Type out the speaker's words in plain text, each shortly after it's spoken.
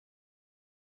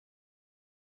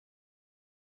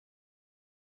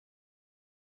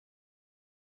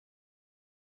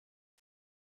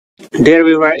Dear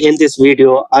viewer, in this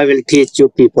video, I will teach you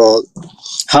people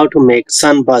how to make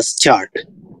Sunburst chart.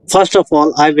 First of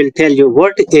all, I will tell you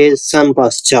what is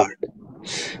Sunburst chart.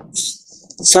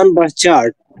 Sunburst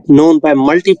chart, known by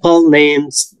multiple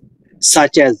names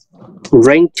such as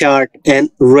ring chart and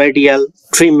radial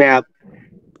treemap,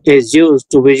 is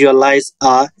used to visualize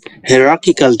a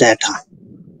hierarchical data.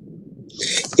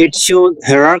 It shows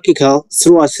hierarchical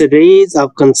through a series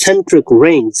of concentric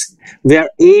rings where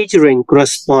each ring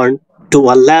corresponds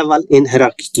to a level in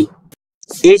hierarchy.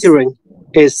 Each ring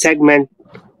is segmented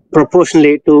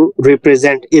proportionally to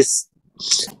represent its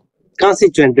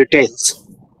constituent details.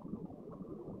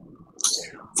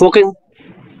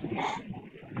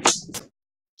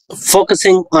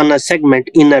 Focusing on a segment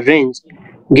in a range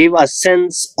gives a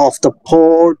sense of the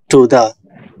port to the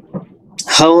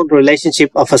whole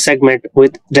relationship of a segment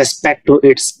with respect to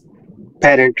its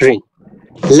parent ring.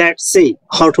 Let's see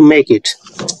how to make it.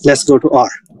 Let's go to R.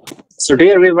 So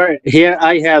dear viewer, here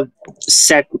I have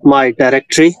set my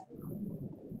directory,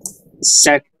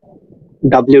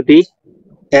 setwd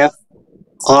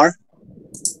fr,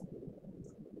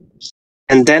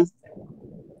 and then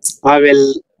I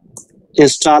will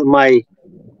install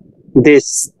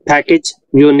this package.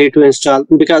 You need to install,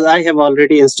 because I have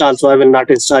already installed, so I will not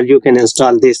install. You can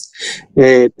install this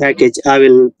package. I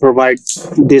will provide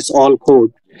this all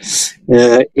code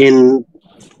in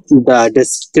the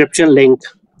description link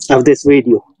of this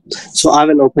video. So I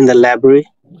will open the library.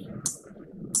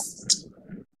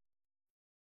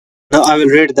 Now I will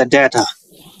read the data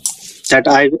that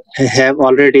I have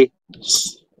already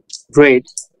read.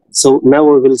 So now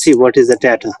we will see what is the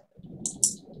data.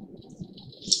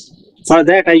 For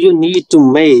that, you need to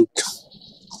make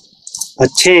a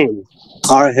chain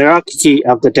or hierarchy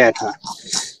of the data.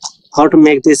 How to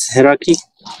make this hierarchy?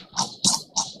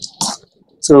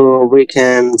 So we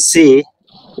can see,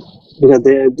 because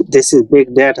this is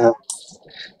big data,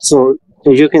 so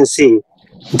you can see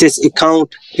this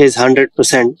account is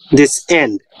 100%. This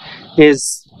end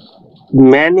is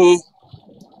many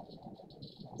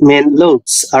main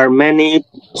loops or many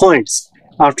points.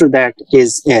 After that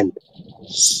is end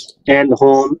and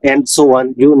home and so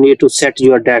on. You need to set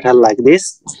your data like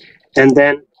this, and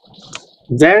then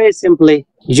very simply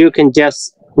you can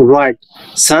just write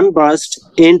Sunburst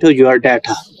into your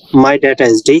data. My data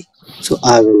is D, so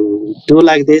I will do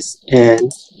like this,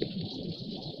 and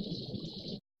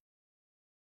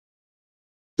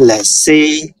let's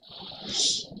see,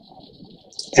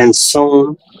 and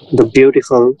soon the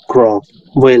beautiful graph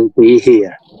will be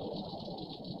here.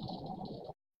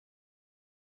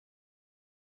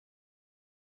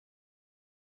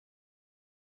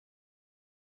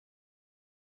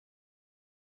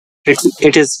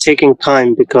 It is taking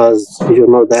time because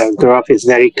the graph is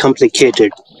very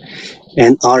complicated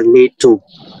and I need to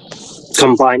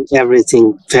combine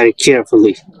everything very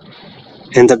carefully,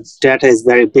 and the data is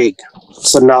very big.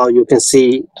 So now you can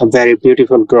see a very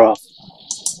beautiful graph.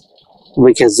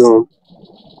 We can zoom,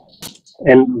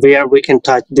 and where we can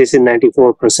touch this is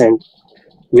 94%.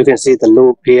 You can see the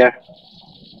loop here.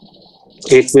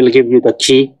 It will give you the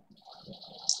key,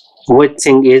 which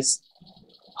thing is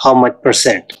how much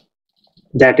percent.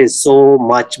 That is so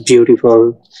much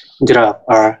beautiful graph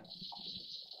or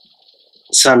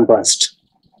Sunburst.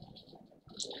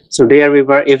 So dear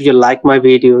viewer, if you like my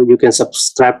video, you can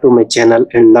subscribe to my channel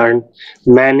and learn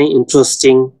many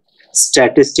interesting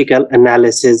statistical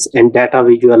analysis and data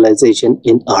visualization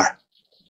in R.